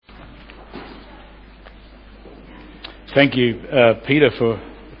Thank you, Peter, for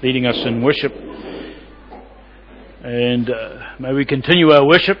leading us in worship. And may we continue our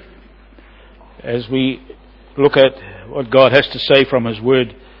worship as we look at what God has to say from His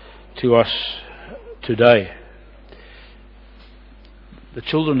Word to us today. The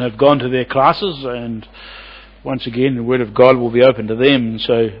children have gone to their classes, and once again the Word of God will be open to them.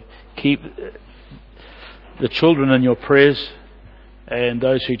 So keep the children in your prayers and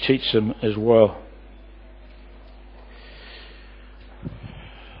those who teach them as well.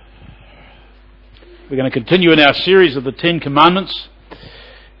 We're going to continue in our series of the Ten Commandments,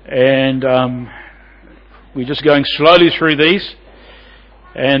 and we're just going slowly through these.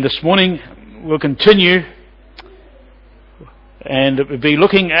 And this morning we'll continue, and we'll be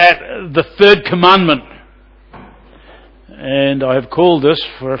looking at the third commandment. And I have called this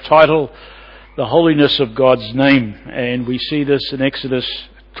for a title, The Holiness of God's Name. And we see this in Exodus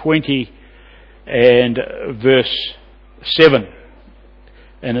 20 and verse 7.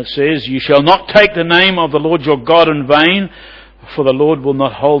 And it says, "You shall not take the name of the Lord your God in vain, for the Lord will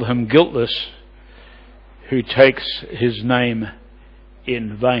not hold him guiltless who takes his name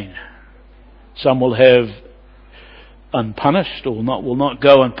in vain." Some will have unpunished, or will not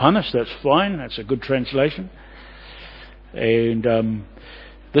go unpunished. That's fine. That's a good translation. And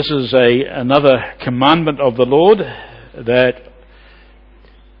this is another commandment of the Lord that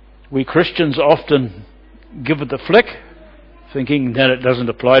we Christians often give it the flick, thinking that it doesn't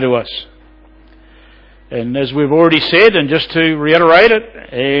apply to us. And as we've already said, and just to reiterate it,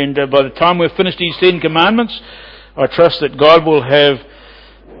 and by the time we've finished these 10 commandments, I trust that God will have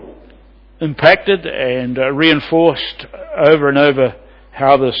impacted and reinforced over and over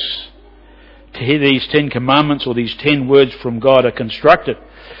how these 10 commandments, or these 10 words from God, are constructed.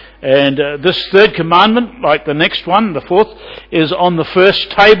 And this third commandment, like the next one, the fourth, is on the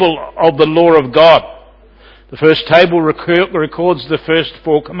first table of the law of God. The first table records the first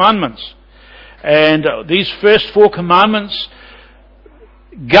 4 commandments. And these first 4 commandments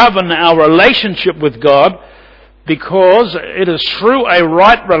govern our relationship with God, because it is through a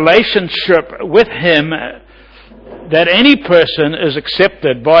right relationship with Him that any person is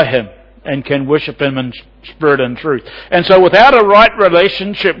accepted by Him and can worship Him in spirit and truth. And so without a right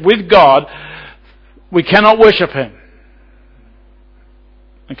relationship with God, we cannot worship Him.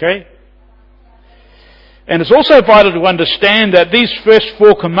 Okay? And it's also vital to understand that these first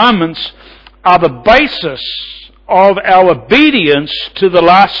 4 commandments are the basis of our obedience to the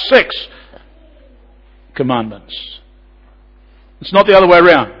last 6 commandments. It's not the other way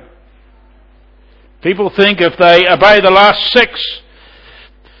around. People think if they obey the last 6,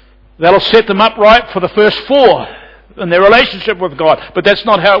 that'll set them up right for the first 4 in their relationship with God. But that's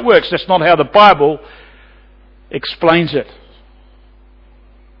not how it works. That's not how the Bible explains it.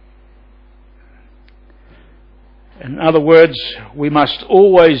 In other words, we must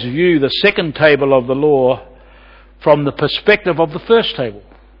always view the second table of the law from the perspective of the first table.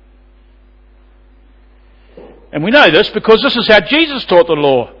 And we know this because this is how Jesus taught the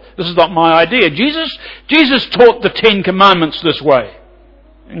law. This is not my idea. Jesus taught the 10 commandments this way.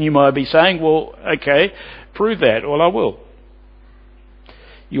 And you might be saying, well, okay, prove that. Well, I will.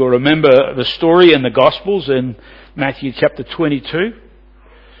 You'll remember the story in the Gospels in Matthew chapter 22,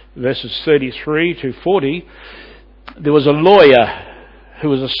 verses 33 to 40. There was a lawyer who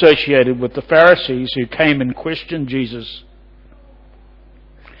was associated with the Pharisees who came and questioned Jesus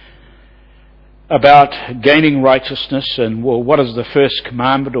about gaining righteousness and, well, what is the first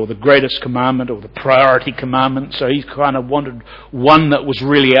commandment, or the greatest commandment, or the priority commandment. So he kind of wanted one that was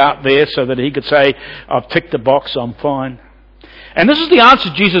really out there so that he could say, I've ticked the box, I'm fine. And this is the answer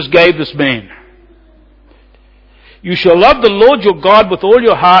Jesus gave this man. "You shall love the Lord your God with all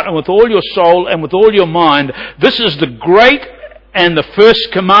your heart and with all your soul and with all your mind. This is the great and the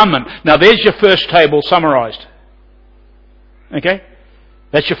first commandment." Now there's your first table summarized. Okay?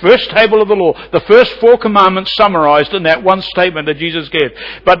 That's your first table of the law. The first 4 commandments summarized in that one statement that Jesus gave.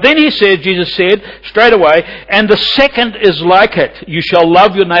 But then Jesus said straight away, "And the second is like it. You shall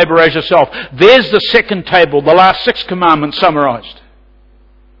love your neighbour as yourself." There's the second table, the last 6 commandments summarized.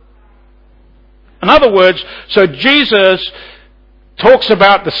 In other words, so Jesus talks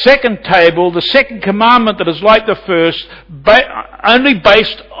about the second table, the second commandment that is like the first, only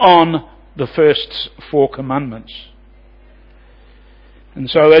based on the first 4 commandments. And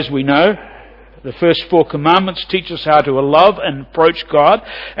so, as we know, the first 4 commandments teach us how to love and approach God,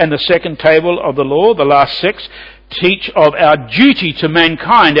 and the second table of the law, the last 6, teach of our duty to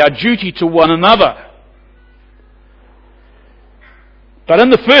mankind, our duty to one another. But in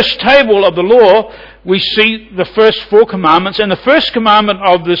the first table of the law, we see the first 4 commandments, and the first commandment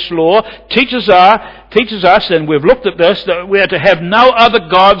of this law teaches us, and we've looked at this, that we are to have no other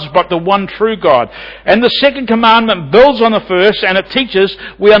gods but the one true God. And the second commandment builds on the first, and it teaches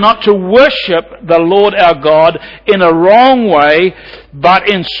we are not to worship the Lord our God in a wrong way, but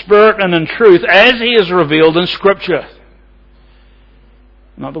in spirit and in truth, as He is revealed in Scripture.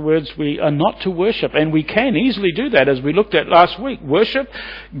 In other words, we are not to worship, and we can easily do that, as we looked at last week. Worship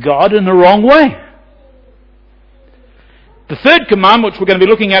God in the wrong way. The third commandment, which we're going to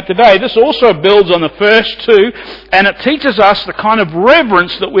be looking at today, this also builds on the first 2, and it teaches us the kind of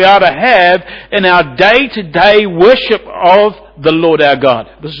reverence that we are to have in our day-to-day worship of the Lord our God.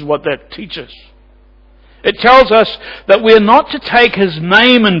 This is what that teaches. It tells us that we are not to take His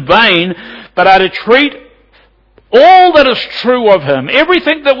name in vain, but are to treat all that is true of Him,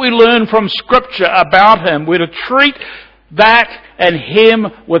 everything that we learn from Scripture about Him, we're to treat that and Him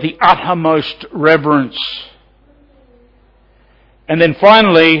with the uttermost reverence. And then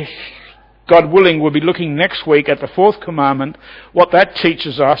finally, God willing, we'll be looking next week at the 4th commandment. What that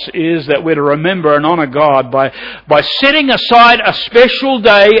teaches us is that we're to remember and honour God by setting aside a special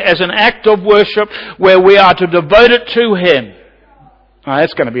day as an act of worship where we are to devote it to Him. Now,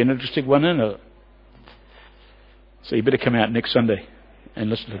 that's going to be an interesting one, isn't it? So you better come out next Sunday and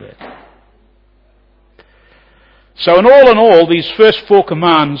listen to that. So in all, these first 4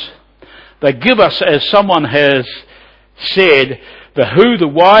 commands, they give us, as someone has said, the who, the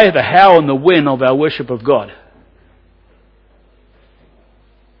why, the how and the when of our worship of God.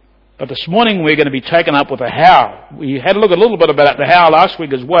 But this morning we're going to be taken up with the how. We had a look a little bit about the how last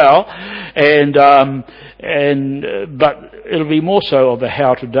week as well, but it'll be more so of the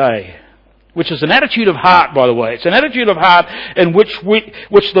how today. Which is an attitude of heart, by the way. It's an attitude of heart in which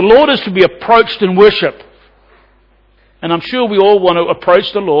the Lord is to be approached in worship. And I'm sure we all want to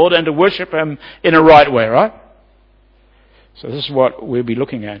approach the Lord and to worship Him in a right way, right? So this is what we'll be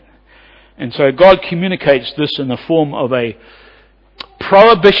looking at. And so God communicates this in the form of a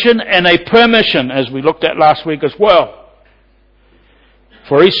prohibition and a permission, as we looked at last week as well.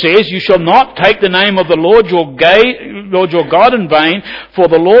 For He says, you shall not take the name of the Lord your God in vain, for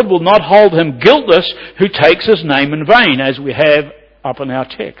the Lord will not hold him guiltless who takes His name in vain, as we have up in our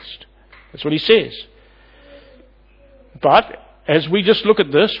text. That's what He says. But as we just look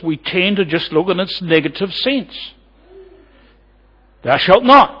at this, we tend to just look in its negative sense. Thou shalt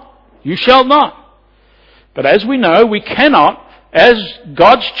not. You shall not. But as we know, we cannot, as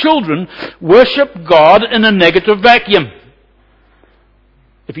God's children, worship God in a negative vacuum.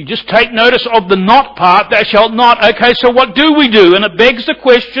 If you just take notice of the not part, thou shalt not. Okay, so what do we do? And it begs the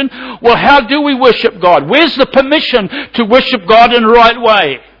question, well, how do we worship God? Where's the permission to worship God in the right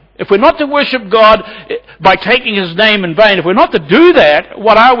way? If we're not to worship God by taking His name in vain, if we're not to do that,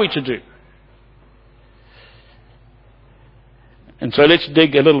 what are we to do? And so let's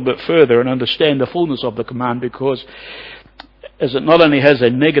dig a little bit further and understand the fullness of the command, because as it not only has a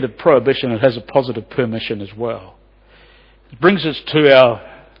negative prohibition, it has a positive permission as well. It brings us to our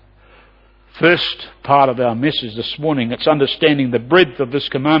first part of our message this morning. It's understanding the breadth of this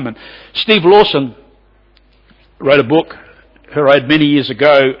commandment. Steve Lawson wrote a book, who I read many years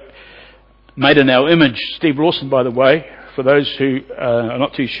ago, Made in Our Image. Steve Lawson, by the way, for those who are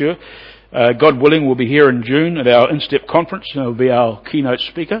not too sure, God willing, will be here in June at our InStep conference, and he'll be our keynote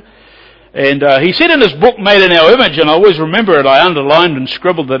speaker. And he said in his book, Made in Our Image, and I always remember it, I underlined and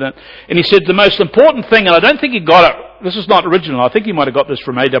scribbled in it, and he said the most important thing, and I don't think he got it, this is not original, I think he might have got this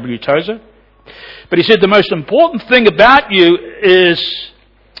from A.W. Tozer, but he said the most important thing about you is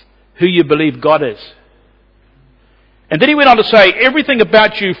who you believe God is. And then he went on to say, everything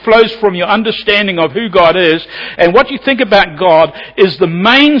about you flows from your understanding of who God is, and what you think about God is the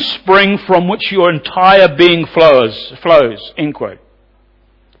mainspring from which your entire being flows, end quote.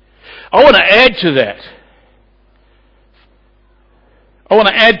 I want to add to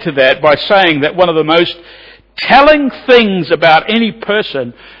that by saying that one of the most telling things about any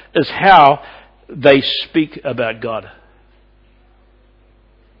person is how they speak about God.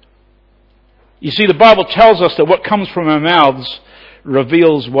 You see, the Bible tells us that what comes from our mouths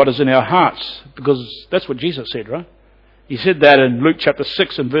reveals what is in our hearts, because that's what Jesus said, right? He said that in Luke chapter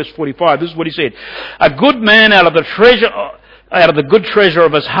 6 and verse 45. This is what He said. A good man out of the good treasure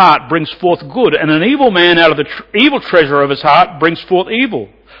of his heart brings forth good, and an evil man out of the evil treasure of his heart brings forth evil.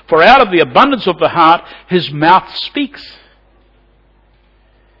 For out of the abundance of the heart his mouth speaks.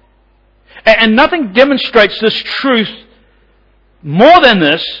 And nothing demonstrates this truth more than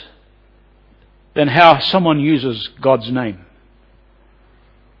this, than how someone uses God's name.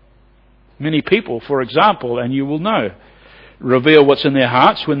 Many people, for example, and you will know, reveal what's in their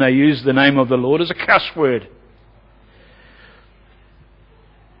hearts when they use the name of the Lord as a cuss word.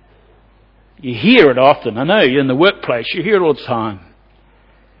 You hear it often. I know, in the workplace, you hear it all the time.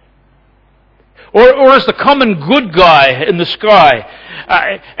 Or as the common good guy in the sky.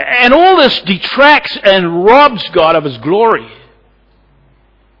 And all this detracts and robs God of His glory.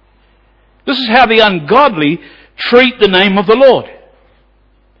 This is how the ungodly treat the name of the Lord.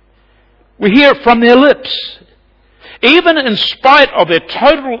 We hear it from their lips. Even in spite of their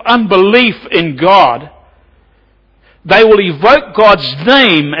total unbelief in God, they will evoke God's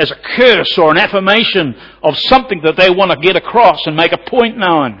name as a curse or an affirmation of something that they want to get across and make a point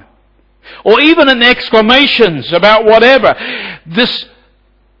known. Or even in exclamations about whatever. This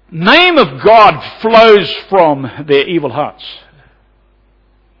name of God flows from their evil hearts.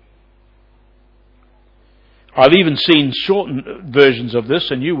 I've even seen shortened versions of this,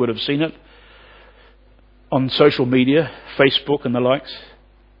 and you would have seen it on social media, Facebook and the likes,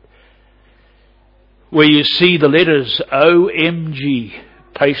 where you see the letters OMG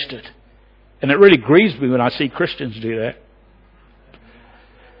pasted. And it really grieves me when I see Christians do that.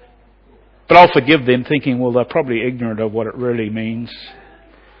 But I'll forgive them, thinking, well, they're probably ignorant of what it really means.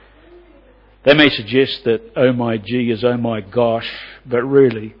 They may suggest that oh my gee is oh my gosh, but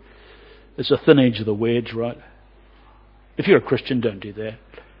really, it's a thin edge of the wedge, right? If you're a Christian, don't do that.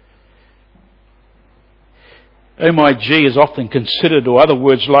 Oh my gee is often considered, or other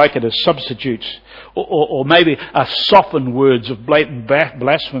words like it, as substitutes, or maybe are softened words of blatant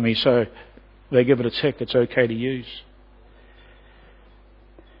blasphemy, so they give it a tick, it's okay to use.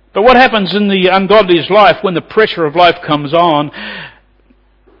 But what happens in the ungodly's life when the pressure of life comes on?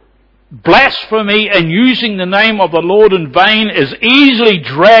 Blasphemy and using the name of the Lord in vain is easily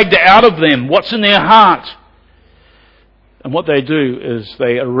dragged out of them. What's in their heart? And what they do is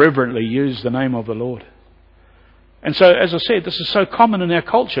they irreverently use the name of the Lord. And so, as I said, this is so common in our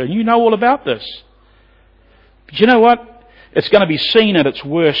culture. And you know all about this. But you know what? It's going to be seen at its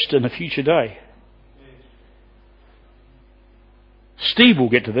worst in a future day. Steve will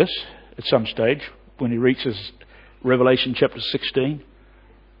get to this at some stage when he reaches Revelation chapter 16.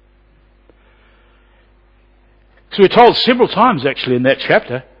 Because we're told several times actually in that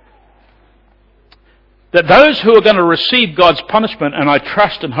chapter that those who are going to receive God's punishment, and I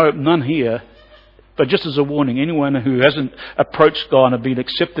trust and hope none here, but just as a warning, anyone who hasn't approached God and been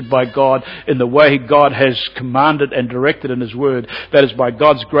accepted by God in the way God has commanded and directed in His Word, that is by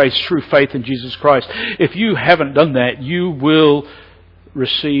God's grace through faith in Jesus Christ, if you haven't done that, you will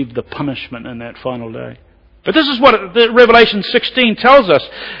receive the punishment in that final day. But this is what Revelation 16 tells us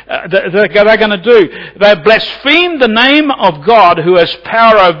they're going to do. They blasphemed the name of God who has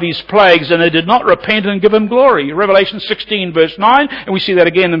power over these plagues, and they did not repent and give Him glory. Revelation 16 verse 9, and we see that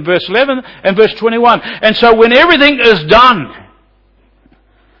again in verse 11 and verse 21. And so when everything is done,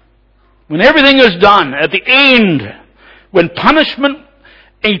 at the end, when punishment,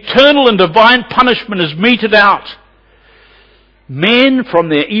 eternal and divine punishment is meted out, men from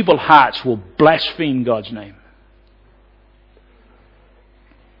their evil hearts will blaspheme God's name.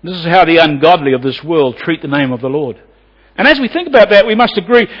 This is how the ungodly of this world treat the name of the Lord. And as we think about that, we must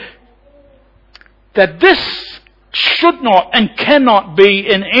agree that this should not and cannot be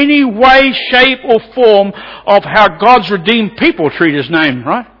in any way, shape or form of how God's redeemed people treat His name,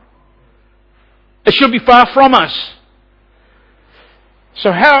 right? It should be far from us.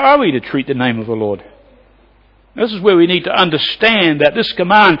 So how are we to treat the name of the Lord? This is where we need to understand that this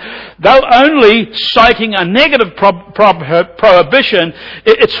command, though only citing a negative prohibition,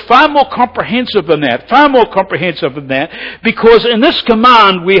 it's far more comprehensive than that. Because in this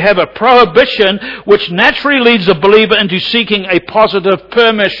command we have a prohibition which naturally leads the believer into seeking a positive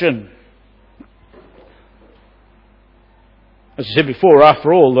permission. As I said before,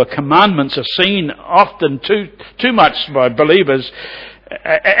 after all, the commandments are seen often too much by believers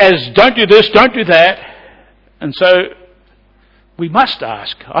as don't do this, don't do that. And so we must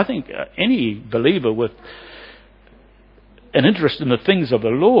ask, I think any believer with an interest in the things of the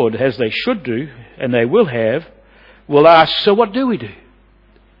Lord, as they should do, and they will have, will ask, so what do we do?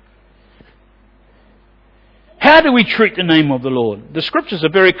 How do we treat the name of the Lord? The Scriptures are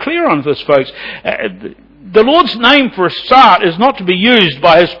very clear on this, folks. The Lord's name, for a start, is not to be used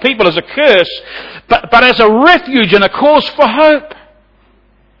by His people as a curse, but as a refuge and a cause for hope.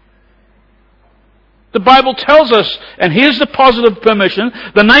 The Bible tells us, and here's the positive permission,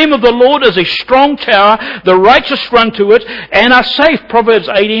 the name of the Lord is a strong tower, the righteous run to it and are safe. Proverbs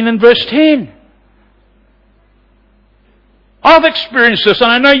 18 and verse 10. I've experienced this,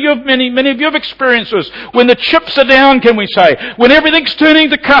 and I know many of you have experienced this. When the chips are down, can we say, when everything's turning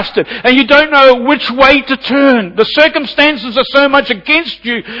to custard, and you don't know which way to turn. The circumstances are so much against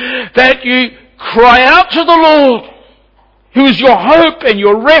you that you cry out to the Lord, who is your hope and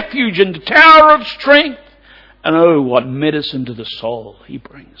your refuge and the tower of strength. And oh, what medicine to the soul He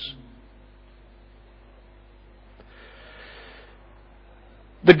brings.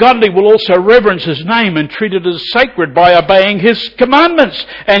 The godly will also reverence His name and treat it as sacred by obeying His commandments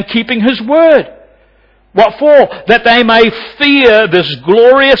and keeping His word. What for? That they may fear this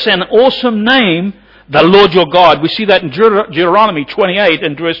glorious and awesome name, the Lord your God. We see that in Deuteronomy 28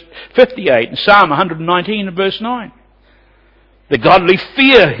 and verse 58, and Psalm 119 and verse 9. The godly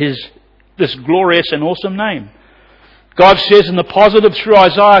fear this glorious and awesome name. God says in the positive through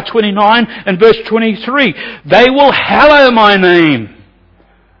Isaiah 29 and verse 23, they will hallow my name.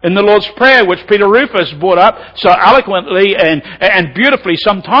 In the Lord's Prayer, which Peter Rufus brought up so eloquently and beautifully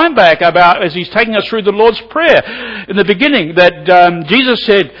some time back about as he's taking us through the Lord's Prayer in the beginning, that Jesus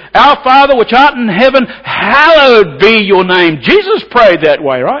said, Our Father which art in heaven, hallowed be your name. Jesus prayed that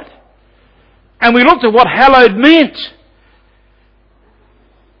way, right? And we looked at what hallowed meant.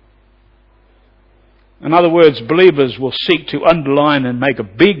 In other words, believers will seek to underline and make a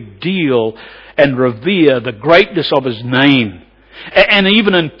big deal and revere the greatness of His name. And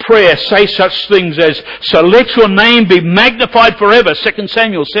even in prayer, say such things as, so let your name be magnified forever, 2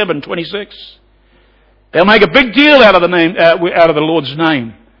 Samuel 7:26. They'll make a big deal out of the Lord's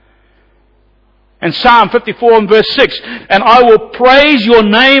name. And Psalm 54 and verse 6, and I will praise your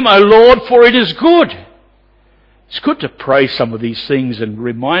name, O Lord, for it is good. It's good to praise some of these things and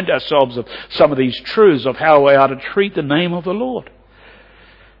remind ourselves of some of these truths of how we are to treat the name of the Lord.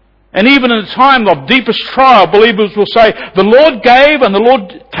 And even in a time of deepest trial, believers will say, the Lord gave and the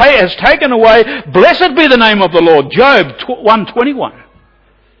Lord has taken away. Blessed be the name of the Lord. Job 1:21.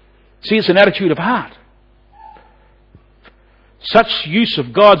 See, it's an attitude of heart. Such use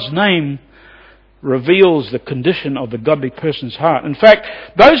of God's name reveals the condition of the godly person's heart. In fact,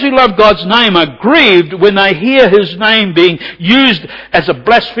 those who love God's name are grieved when they hear His name being used as a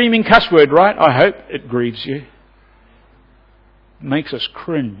blaspheming cuss word, right? I hope it grieves you. Makes us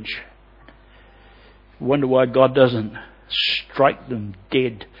cringe. Wonder why God doesn't strike them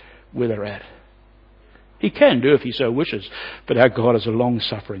dead where they're at. He can do if He so wishes, but our God is a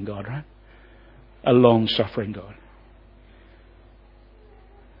long-suffering God, right? A long-suffering God.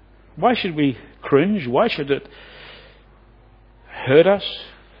 Why should we cringe? Why should it hurt us?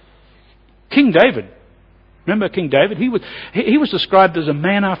 King David. Remember King David? He was described as a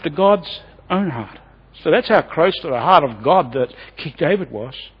man after God's own heart. So that's how close to the heart of God that King David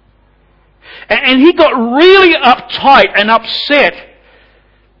was. And he got really uptight and upset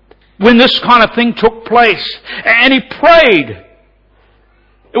when this kind of thing took place. And he prayed.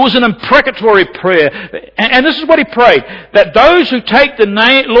 It was an imprecatory prayer. And this is what he prayed. That those who take the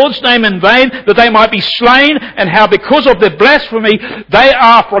Lord's name in vain, that they might be slain, and how because of their blasphemy, they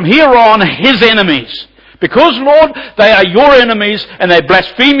are from here on His enemies. Because, Lord, they are your enemies, and they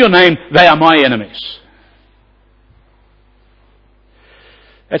blaspheme your name, they are my enemies.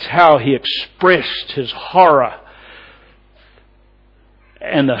 That's how he expressed his horror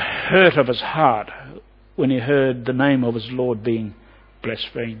and the hurt of his heart when he heard the name of his Lord being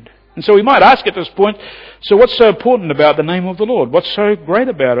blasphemed. And so we might ask at this point, so what's so important about the name of the Lord? What's so great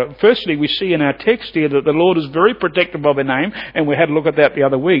about it? Firstly, we see in our text here that the Lord is very protective of a name, and we had a look at that the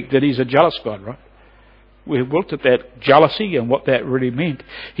other week, that He's a jealous God, right? We looked at that jealousy and what that really meant.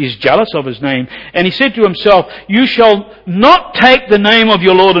 He's jealous of His name. And He said to Himself, you shall not take the name of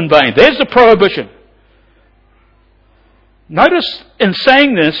your Lord in vain. There's the prohibition. Notice in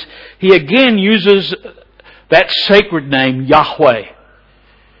saying this, He again uses that sacred name, Yahweh.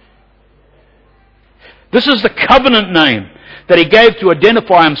 This is the covenant name that He gave to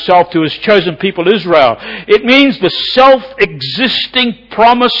identify Himself to His chosen people Israel. It means the self-existing,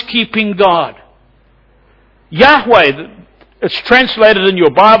 promise-keeping God. Yahweh, it's translated in your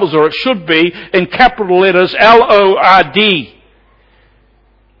Bibles, or it should be, in capital letters, L-O-R-D.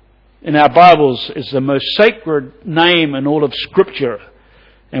 In our Bibles is the most sacred name in all of Scripture.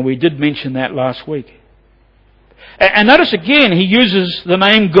 And we did mention that last week. And notice again, he uses the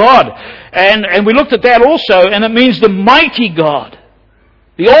name God. And we looked at that also, and it means the mighty God.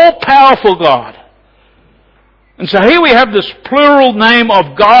 The all-powerful God. And so here we have this plural name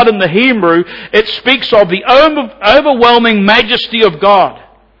of God in the Hebrew. It speaks of the overwhelming majesty of God.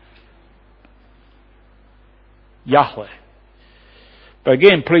 Yahweh. But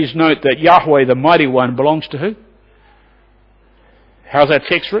again, please note that Yahweh, the mighty one, belongs to who? How's that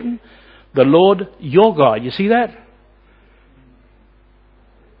text written? The Lord your God. You see that?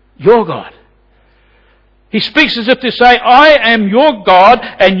 your God. He speaks as if to say, I am your God,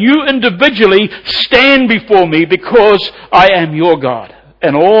 and you individually stand before me because I am your God,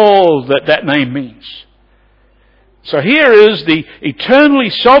 and all that that name means. So here is the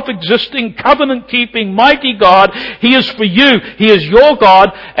eternally self-existing, covenant-keeping, mighty God. He is for you. He is your God,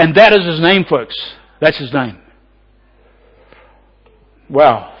 and that is His name, folks. That's His name.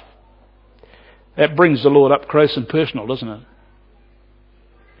 Wow. That brings the Lord up close and personal, doesn't it?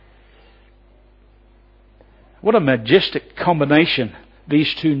 What a majestic combination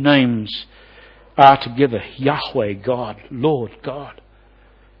these two names are together. Yahweh, God, Lord, God.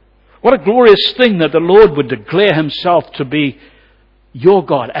 What a glorious thing that the Lord would declare Himself to be your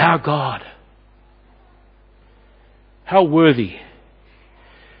God, our God. How worthy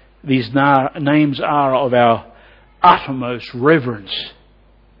these names are of our uttermost reverence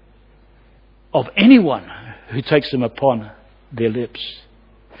of anyone who takes them upon their lips.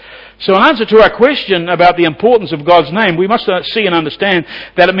 So in answer to our question about the importance of God's name, we must see and understand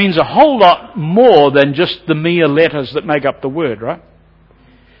that it means a whole lot more than just the mere letters that make up the word, right?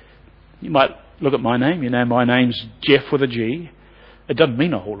 You might look at my name. You know, my name's Jeff with a G. It doesn't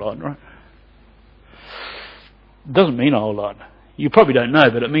mean a whole lot, right? It doesn't mean a whole lot. You probably don't know,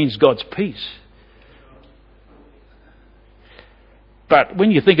 but it means God's peace. But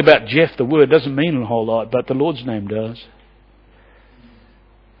when you think about Jeff, the word doesn't mean a whole lot, but the Lord's name does.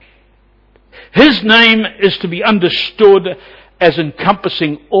 His name is to be understood as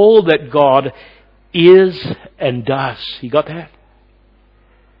encompassing all that God is and does. You got that?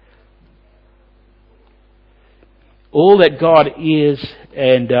 All that God is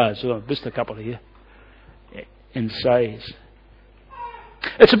and does. Oh, I've missed a couple here. And says.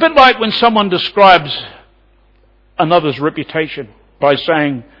 It's a bit like when someone describes another's reputation by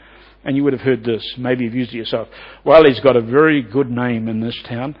saying, and you would have heard this, maybe you've used it yourself, well, he's got a very good name in this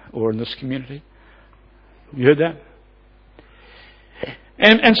town or in this community. You heard that?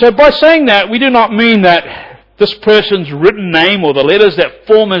 And so by saying that, we do not mean that this person's written name or the letters that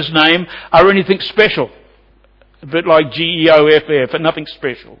form his name are anything special. A bit like G-E-O-F-F, and nothing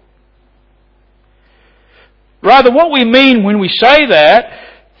special. Rather, what we mean when we say that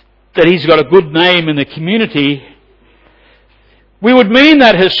he's got a good name in the community, we would mean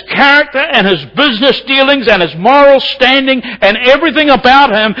that his character and his business dealings and his moral standing and everything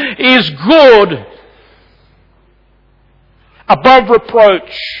about him is good, above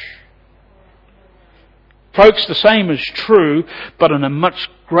reproach. Folks, the same is true, but in a much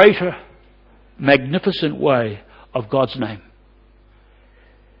greater, magnificent way of God's name.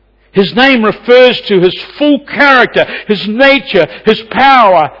 His name refers to His full character, His nature, His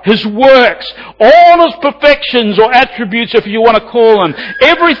power, His works, all His perfections or attributes, if you want to call them.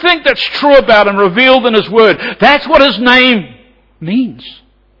 Everything that's true about Him revealed in His Word. That's what His name means.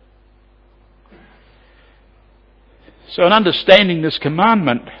 So in understanding this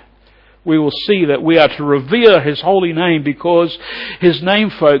commandment, we will see that we are to revere His holy name because His name,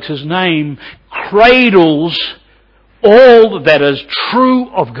 folks, His name cradles all that is true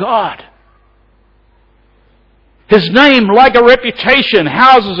of God. His name, like a reputation,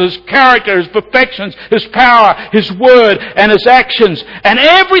 houses His character, His perfections, His power, His word, and His actions, and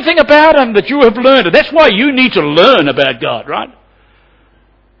everything about Him that you have learned. And that's why you need to learn about God, right?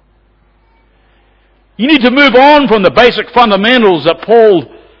 You need to move on from the basic fundamentals that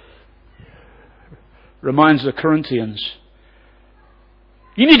Paul reminds the Corinthians.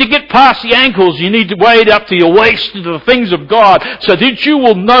 You need to get past the ankles. You need to wade up to your waist into the things of God so that you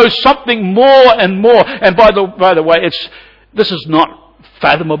will know something more and more. And by the way, this is not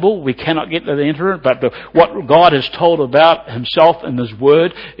fathomable. We cannot get to the enter it. But what God has told about Himself in His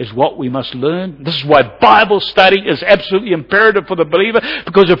Word is what we must learn. This is why Bible study is absolutely imperative for the believer.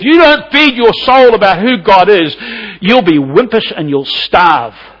 Because if you don't feed your soul about who God is, you'll be wimpish and you'll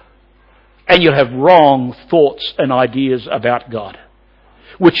starve. And you'll have wrong thoughts and ideas about God.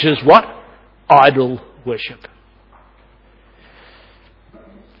 Which is what? Idol worship.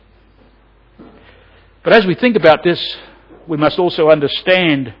 But as we think about this, we must also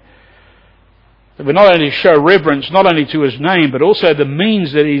understand that we not only show reverence, not only to His name, but also the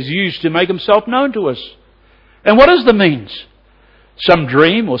means that He's used to make Himself known to us. And what is the means? Some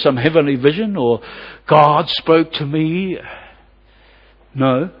dream or some heavenly vision or God spoke to me?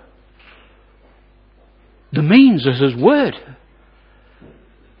 No. The means is His Word.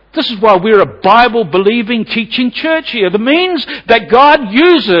 This is why we're a Bible-believing, teaching church here. The means that God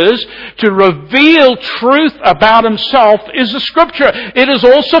uses to reveal truth about Himself is the Scripture. It is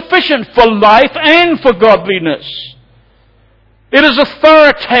all sufficient for life and for godliness. It is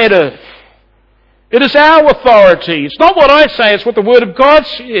authoritative. It is our authority. It's not what I say, it's what the Word of God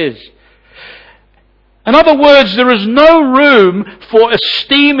says. In other words, there is no room for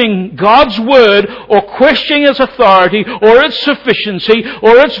esteeming God's Word or questioning its authority or its sufficiency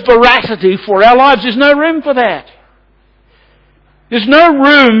or its veracity for our lives. There's no room for that. There's no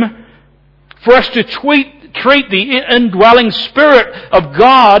room for us to treat the indwelling Spirit of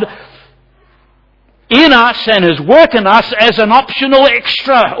God in us and His work in us as an optional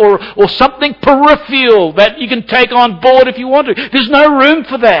extra or something peripheral that you can take on board if you want to. There's no room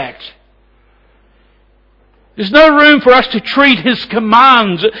for that. There's no room for us to treat His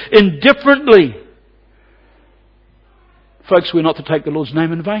commands indifferently. Folks, we're not to take the Lord's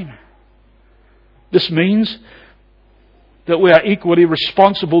name in vain. This means that we are equally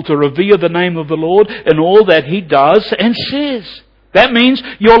responsible to revere the name of the Lord in all that He does and says. That means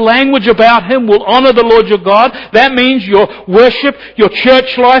your language about Him will honour the Lord your God. That means your worship, your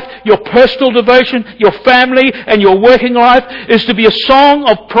church life, your personal devotion, your family and your working life is to be a song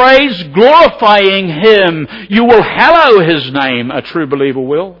of praise glorifying Him. You will hallow His name, a true believer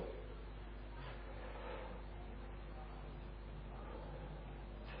will.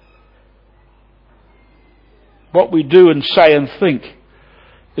 What we do and say and think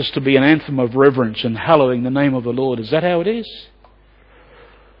is to be an anthem of reverence and hallowing the name of the Lord. Is that how it is?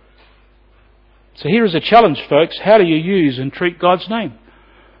 So here is a challenge, folks. How do you use and treat God's name?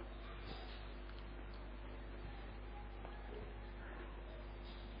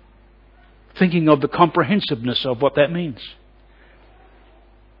 Thinking of the comprehensiveness of what that means.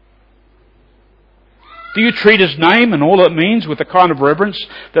 Do you treat His name and all it means with the kind of reverence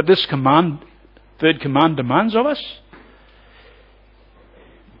that this third command demands of us?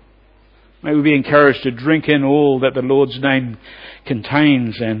 May we be encouraged to drink in all that the Lord's name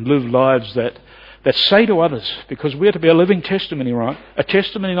contains and live lives that say to others, because we are to be a living testimony, right? A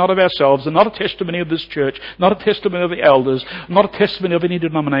testimony not of ourselves, and not a testimony of this church, not a testimony of the elders, not a testimony of any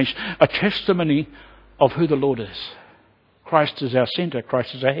denomination, a testimony of who the Lord is. Christ is our centre,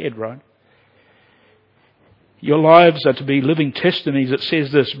 Christ is our head, right? Your lives are to be living testimonies that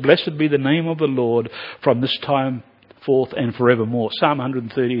says this: blessed be the name of the Lord from this time forth and forevermore. Psalm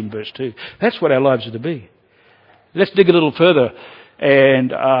 113 verse 2. That's what our lives are to be. Let's dig a little further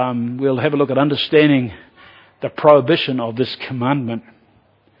and we'll have a look at understanding the prohibition of this commandment.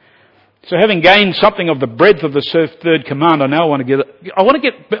 So having gained something of the breadth of the third command, I want to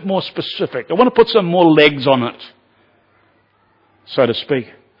get a bit more specific. I want to put some more legs on it, so to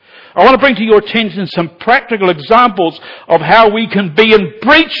speak. I want to bring to your attention some practical examples of how we can be in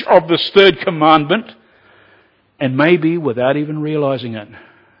breach of this third commandment, and maybe without even realizing it.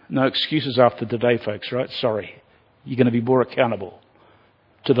 No excuses after today, folks, right? Sorry. You're going to be more accountable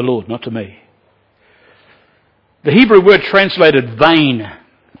to the Lord, not to me. The Hebrew word translated vain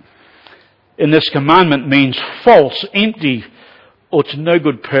in this commandment means false, empty, or to no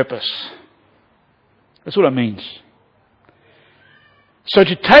good purpose. That's what it means. So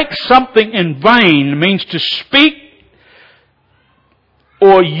to take something in vain means to speak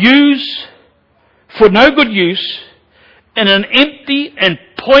or use for no good use in an empty and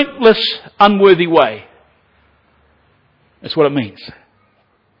pointless, unworthy way. That's what it means.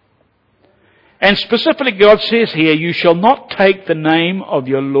 And specifically God says here, you shall not take the name of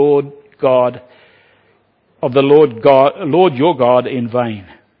your Lord God, of the Lord your God in vain.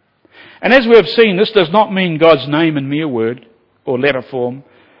 And as we have seen, this does not mean God's name in mere word or letter form,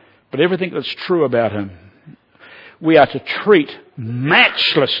 but everything that's true about Him. We are to treat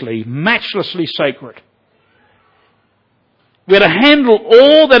matchlessly sacred. We are to handle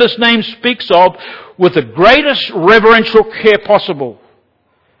all that His name speaks of with the greatest reverential care possible.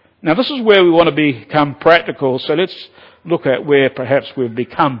 Now this is where we want to become practical, so let's look at where perhaps we've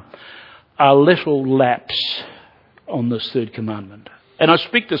become a little lapse on this third commandment. And I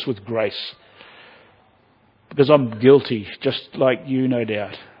speak this with grace, because I'm guilty, just like you, no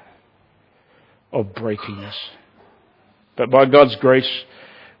doubt, of breaking this. But by God's grace,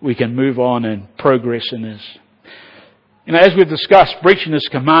 we can move on and progress in this. You know, as we've discussed, breaching this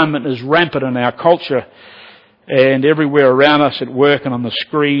commandment is rampant in our culture and everywhere around us, at work and on the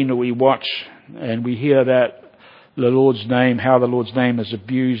screen we watch, and we hear that the Lord's name, how the Lord's name is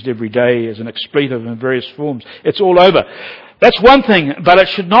abused every day as an expletive in various forms. It's all over. That's one thing, but it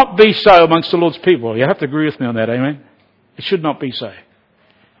should not be so amongst the Lord's people. You have to agree with me on that, amen? It should not be so.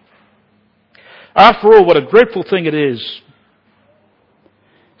 After all, what a dreadful thing it is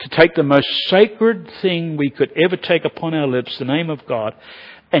to take the most sacred thing we could ever take upon our lips, the name of God,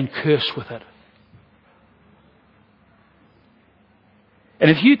 and curse with it. And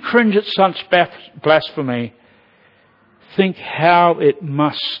if you cringe at such blasphemy, think how it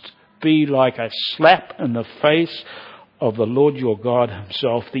must be like a slap in the face of the Lord your God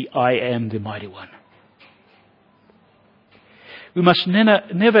himself, the I am, the mighty one. We must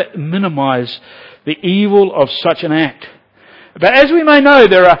never minimize the evil of such an act. But as we may know,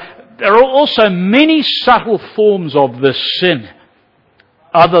 there are also many subtle forms of this sin,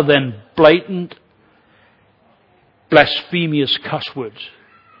 other than blatant, blasphemous cuss words.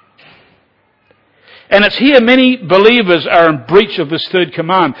 And it's here many believers are in breach of this third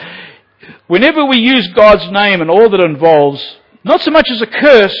command. Whenever we use God's name and all that it involves, not so much as a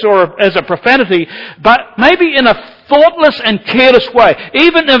curse or as a profanity, but maybe in a thoughtless and careless way,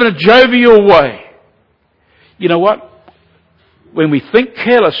 even in a jovial way. You know what? When we think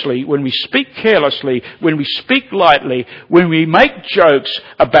carelessly, when we speak carelessly, when we speak lightly, when we make jokes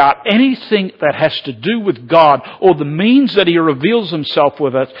about anything that has to do with God or the means that He reveals Himself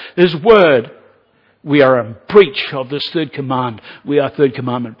with us, His Word, we are in breach of this third command. We are third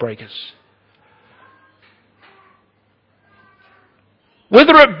commandment breakers.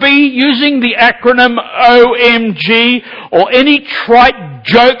 Whether it be using the acronym OMG or any trite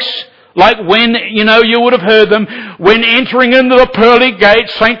jokes like when, you would have heard them, when entering into the pearly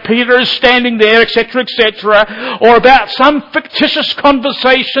gates, St. Peter is standing there, etc., etc., or about some fictitious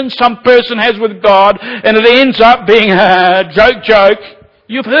conversation some person has with God, and it ends up being a joke.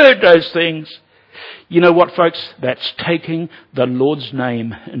 You've heard those things. You know what, folks? That's taking the Lord's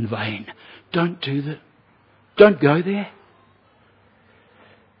name in vain. Don't do that. Don't go there.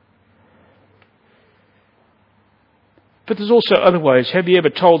 But there's also other ways. Have you ever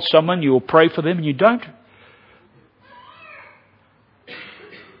told someone you will pray for them and you don't?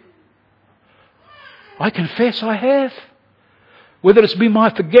 I confess I have. Whether it's been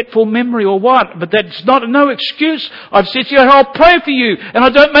my forgetful memory or what, but that's no excuse. I've said to you, I'll pray for you. And I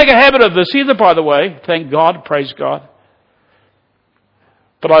don't make a habit of this either, by the way. Thank God, praise God.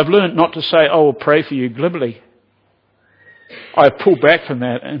 But I've learned not to say, I'll pray for you glibly. I pull back from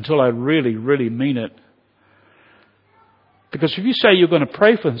that until I really, really mean it. Because if you say you're going to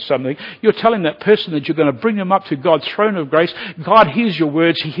pray for something, you're telling that person that you're going to bring them up to God's throne of grace. God hears your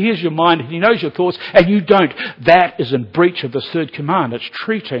words, He hears your mind, He knows your thoughts, and you don't. That is in breach of the third command. It's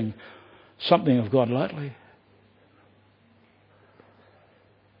treating something of God lightly.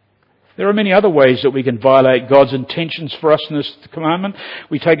 There are many other ways that we can violate God's intentions for us in this commandment.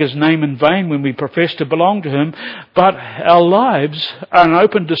 We take His name in vain when we profess to belong to Him, but our lives are an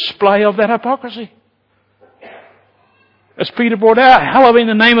open display of that hypocrisy. As Peter brought out, hallowing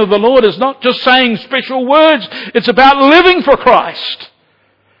the name of the Lord is not just saying special words. It's about living for Christ.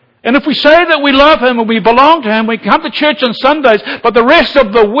 And if we say that we love Him and we belong to Him, we come to church on Sundays, but the rest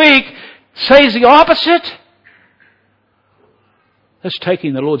of the week says the opposite, that's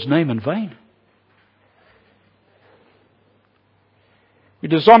taking the Lord's name in vain. We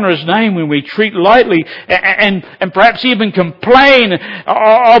dishonour His name when we treat lightly and perhaps even complain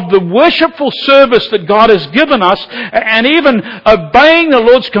of the worshipful service that God has given us, and even obeying the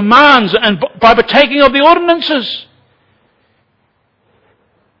Lord's commands and by partaking of the ordinances.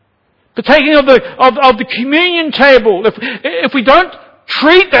 Partaking of the communion table. If we don't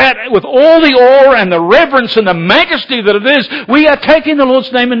treat that with all the awe and the reverence and the majesty that it is, we are taking the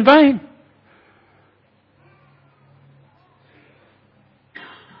Lord's name in vain.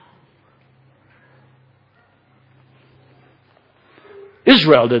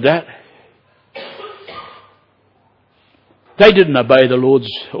 Israel did that. They didn't obey the Lord's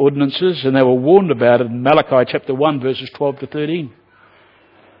ordinances, and they were warned about it in Malachi chapter 1, verses 12 to 13.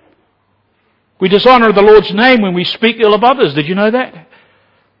 We dishonour the Lord's name when we speak ill of others. Did you know that?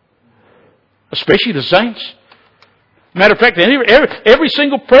 Especially the saints. Matter of fact, every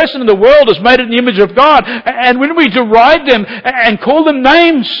single person in the world is made in the image of God, and when we deride them and call them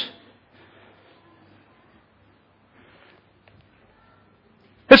names,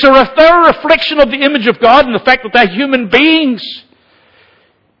 it's a thorough reflection of the image of God and the fact that they're human beings.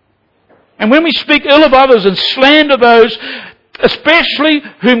 And when we speak ill of others and slander those, especially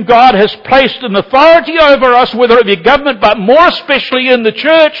whom God has placed in authority over us, whether it be government, but more especially in the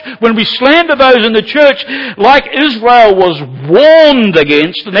church, when we slander those in the church, like Israel was warned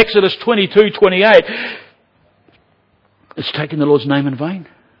against in Exodus 22:28, it's taking the Lord's name in vain.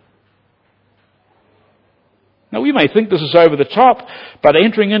 Now, we may think this is over the top, but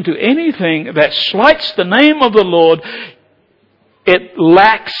entering into anything that slights the name of the Lord, it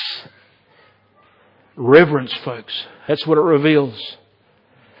lacks reverence, folks. That's what it reveals.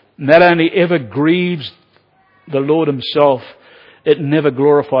 And that only ever grieves the Lord Himself. It never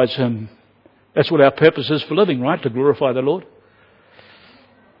glorifies Him. That's what our purpose is for living, right? To glorify the Lord.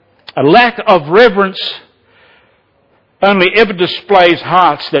 A lack of reverence only ever displays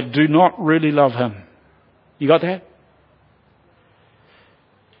hearts that do not really love Him. You got that?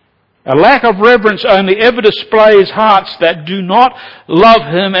 A lack of reverence only ever displays hearts that do not love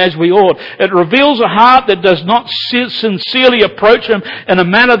Him as we ought. It reveals a heart that does not sincerely approach Him in a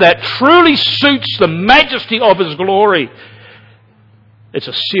manner that truly suits the majesty of His glory. It's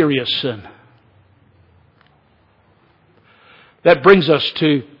a serious sin. That brings us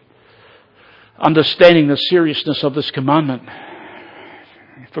to understanding the seriousness of this commandment.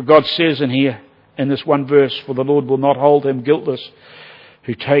 For God says in here, in this one verse, "For the Lord will not hold him guiltless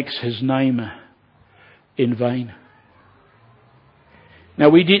who takes His name in vain." Now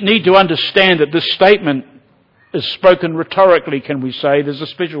we need to understand that this statement is spoken rhetorically, can we say. There's a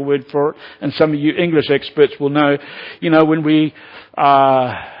special word for it, and some of you English experts will know. You know, when we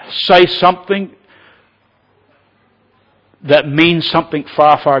say something that means something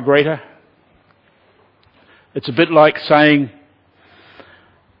far, far greater. It's a bit like saying,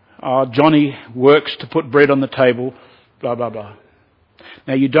 Johnny works to put bread on the table, blah, blah, blah.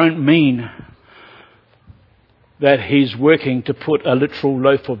 Now, you don't mean that he's working to put a literal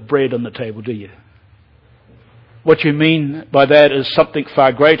loaf of bread on the table, do you? What you mean by that is something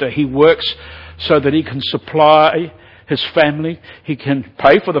far greater. He works so that he can supply his family. He can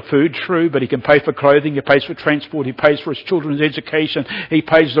pay for the food, true, but he can pay for clothing, he pays for transport, he pays for his children's education, he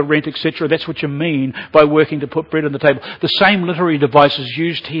pays the rent, etc. That's what you mean by working to put bread on the table. The same literary device is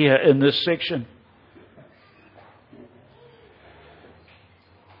used here in this section.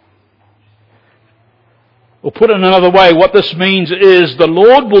 Or put it another way, what this means is the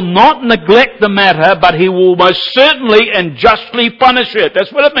Lord will not neglect the matter, but He will most certainly and justly punish it.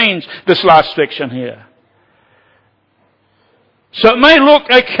 That's what it means, this last section here. So it may look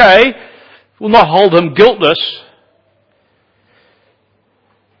okay, will not hold him guiltless,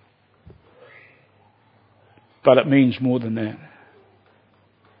 but it means more than that.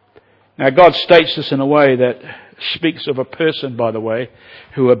 Now God states this in a way that speaks of a person, by the way,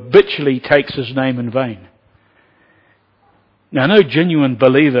 who habitually takes His name in vain. Now no genuine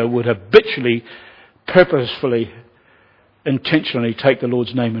believer would habitually, purposefully, intentionally take the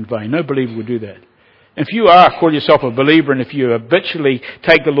Lord's name in vain. No believer would do that. If you call yourself a believer, and if you habitually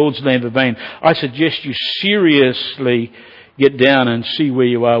take the Lord's name in vain, I suggest you seriously get down and see where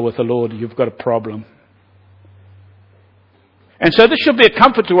you are with the Lord. You've got a problem. And so this should be a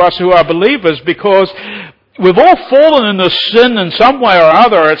comfort to us who are believers, because we've all fallen in this sin in some way or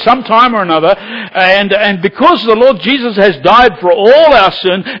other at some time or another, and because the Lord Jesus has died for all our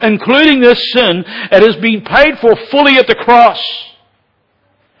sin, including this sin, it has been paid for fully at the cross.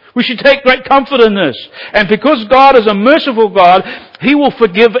 We should take great comfort in this. And because God is a merciful God, He will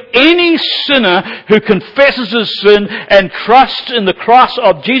forgive any sinner who confesses his sin and trusts in the cross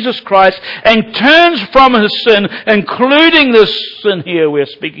of Jesus Christ and turns from his sin, including this sin here we're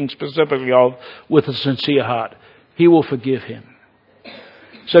speaking specifically of, with a sincere heart. He will forgive him.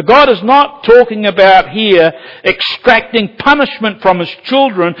 So God is not talking about here extracting punishment from His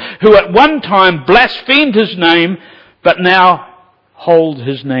children who at one time blasphemed His name, but now hold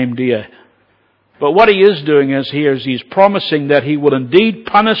His name dear. But what He is doing is He's promising that He will indeed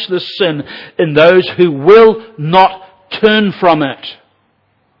punish this sin in those who will not turn from it.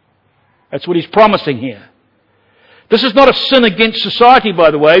 That's what He's promising here. This is not a sin against society, by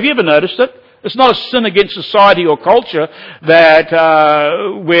the way. Have you ever noticed it? It's not a sin against society or culture that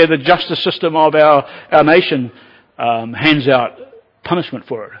where the justice system of our nation hands out punishment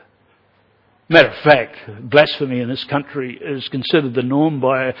for it. Matter of fact, blasphemy in this country is considered the norm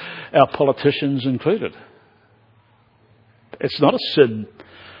by our politicians included. It's not a sin.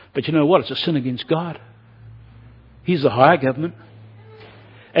 But you know what? It's a sin against God. He's the higher government.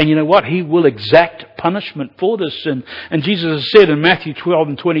 And you know what? He will exact punishment for this sin. And Jesus has said in Matthew 12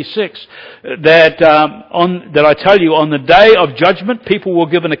 and 26 that I tell you, on the day of judgment, people will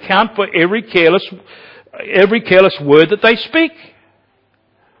give an account for every careless word that they speak.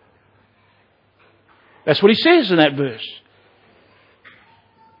 That's what He says in that verse.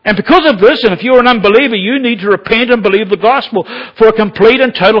 And because of this, and if you're an unbeliever, you need to repent and believe the gospel for a complete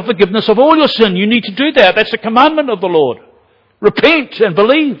and total forgiveness of all your sin. You need to do that. That's the commandment of the Lord. Repent and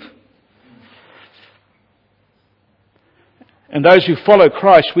believe. And those who follow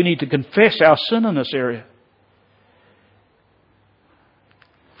Christ, we need to confess our sin in this area.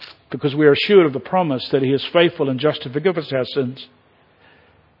 Because we are assured of the promise that He is faithful and just to forgive us our sins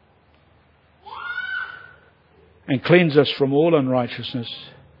and cleanse us from all unrighteousness,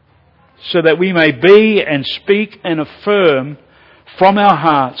 so that we may be and speak and affirm from our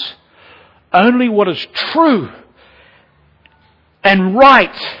hearts only what is true and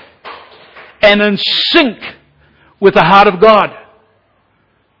right and in sync with the heart of God.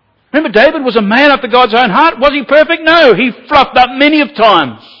 Remember, David was a man after God's own heart. Was he perfect? No. He fluffed up many of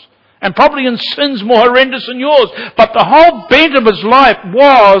times. And probably in sins more horrendous than yours. But the whole bent of his life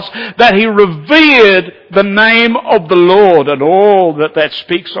was that he revered the name of the Lord and all that that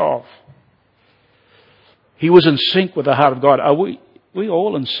speaks of. He was in sync with the heart of God. Are we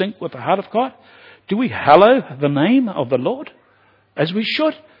all in sync with the heart of God? Do we hallow the name of the Lord as we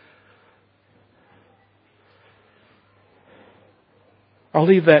should? I'll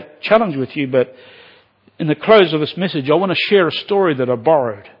leave that challenge with you, but in the close of this message, I want to share a story that I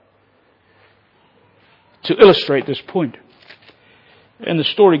borrowed to illustrate this point. And the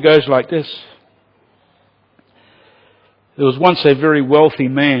story goes like this. There was once a very wealthy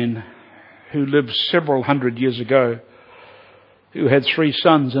man who lived several hundred years ago, who had 3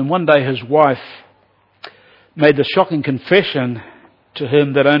 sons, and one day his wife made the shocking confession to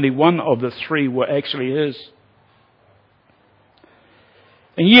him that only one of the 3 were actually his.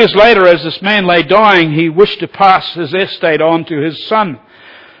 And years later, as this man lay dying, he wished to pass his estate on to his son.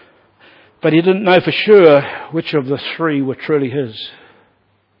 But he didn't know for sure which of the 3 were truly his.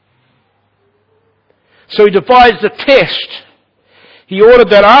 So he devised a test. He ordered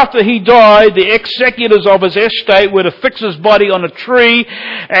that after he died, the executors of his estate were to fix his body on a tree,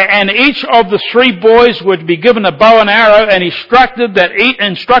 and each of the 3 boys would be given a bow and arrow, and instructed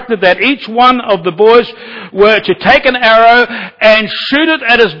that each one of the boys were to take an arrow and shoot it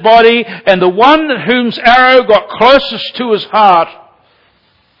at his body, and the one whose arrow got closest to his heart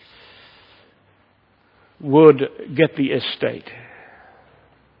would get the estate.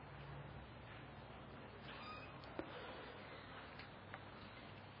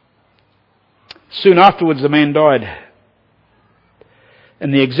 Soon afterwards, the man died.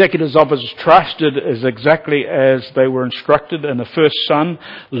 And the executors of his trust did as exactly as they were instructed. And the first son,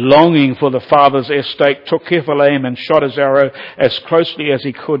 longing for the father's estate, took careful aim and shot his arrow as closely as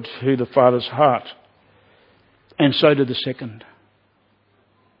he could to the father's heart. And so did the second.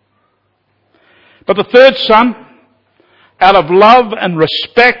 But the third son, out of love and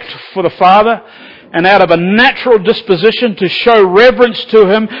respect for the father, and out of a natural disposition to show reverence to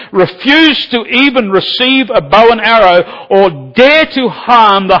him, refused to even receive a bow and arrow or dare to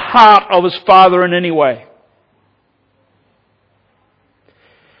harm the heart of his father in any way.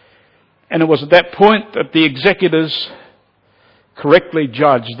 And it was at that point that the executors correctly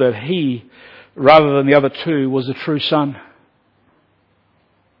judged that he, rather than the other 2, was the true son.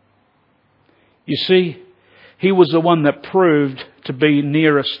 You see, he was the one that proved to be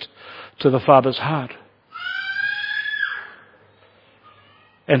nearest to the father's heart,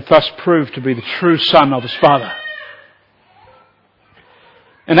 and thus proved to be the true son of his father.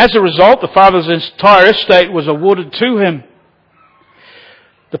 And as a result, the father's entire estate was awarded to him.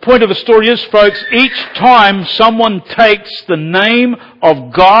 The point of the story is, folks, each time someone takes the name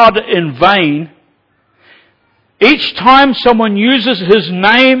of God in vain, each time someone uses his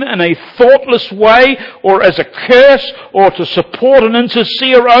name in a thoughtless way, or as a curse, or to support an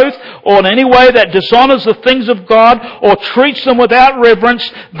insincere oath, or in any way that dishonors the things of God, or treats them without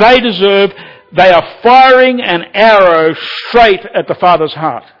reverence they are firing an arrow straight at the Father's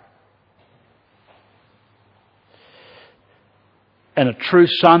heart. And a true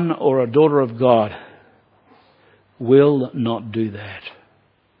son or a daughter of God will not do that.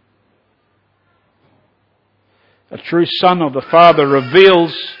 A true son of the Father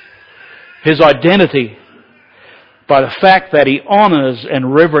reveals his identity by the fact that he honors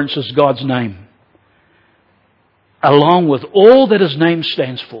and reverences God's name, along with all that his name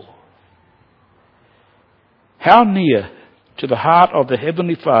stands for. How near to the heart of the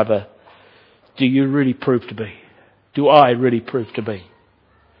Heavenly Father do you really prove to be? Do I really prove to be?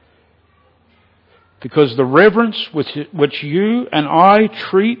 Because the reverence with which you and I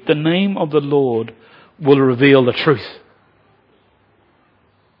treat the name of the Lord will reveal the truth.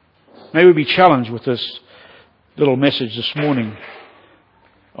 May we be challenged with this little message this morning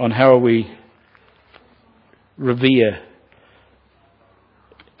on how we revere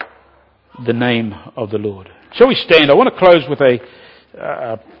the name of the Lord. Shall we stand? I want to close with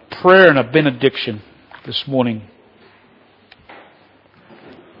a prayer and a benediction this morning.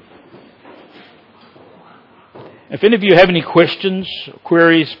 If any of you have any questions,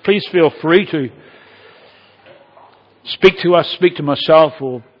 queries, please feel free to speak to us, speak to myself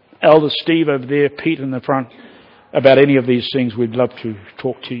or Elder Steve over there, Pete in the front, about any of these things. We'd love to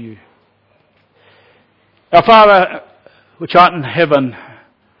talk to you. Our Father, which art in heaven,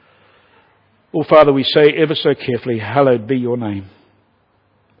 oh Father, we say ever so carefully, hallowed be your name.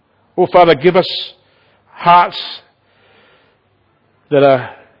 Oh Father, give us hearts that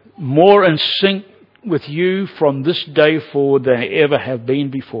are more in sync with you from this day forward than they ever have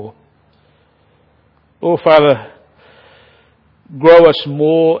been before. Oh, Father, grow us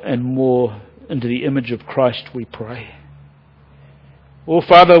more and more into the image of Christ, we pray. Oh,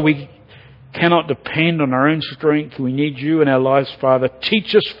 Father, we cannot depend on our own strength. We need you in our lives, Father.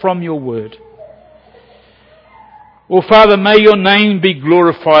 Teach us from your word. Oh, Father, may your name be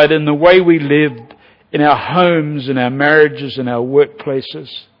glorified in the way we live, in our homes, in our marriages, in our workplaces.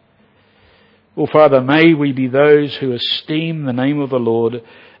 Oh, Father, may we be those who esteem the name of the Lord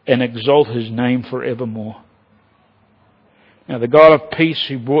and exalt his name forevermore. Now, the God of peace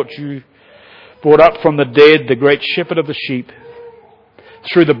who brought up from the dead, the great shepherd of the sheep,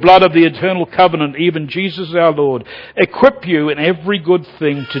 through the blood of the eternal covenant, even Jesus our Lord, equip you in every good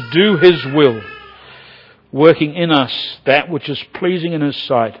thing to do his will, working in us that which is pleasing in his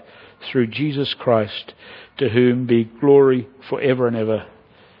sight, through Jesus Christ, to whom be glory forever and ever.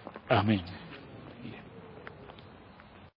 Amen.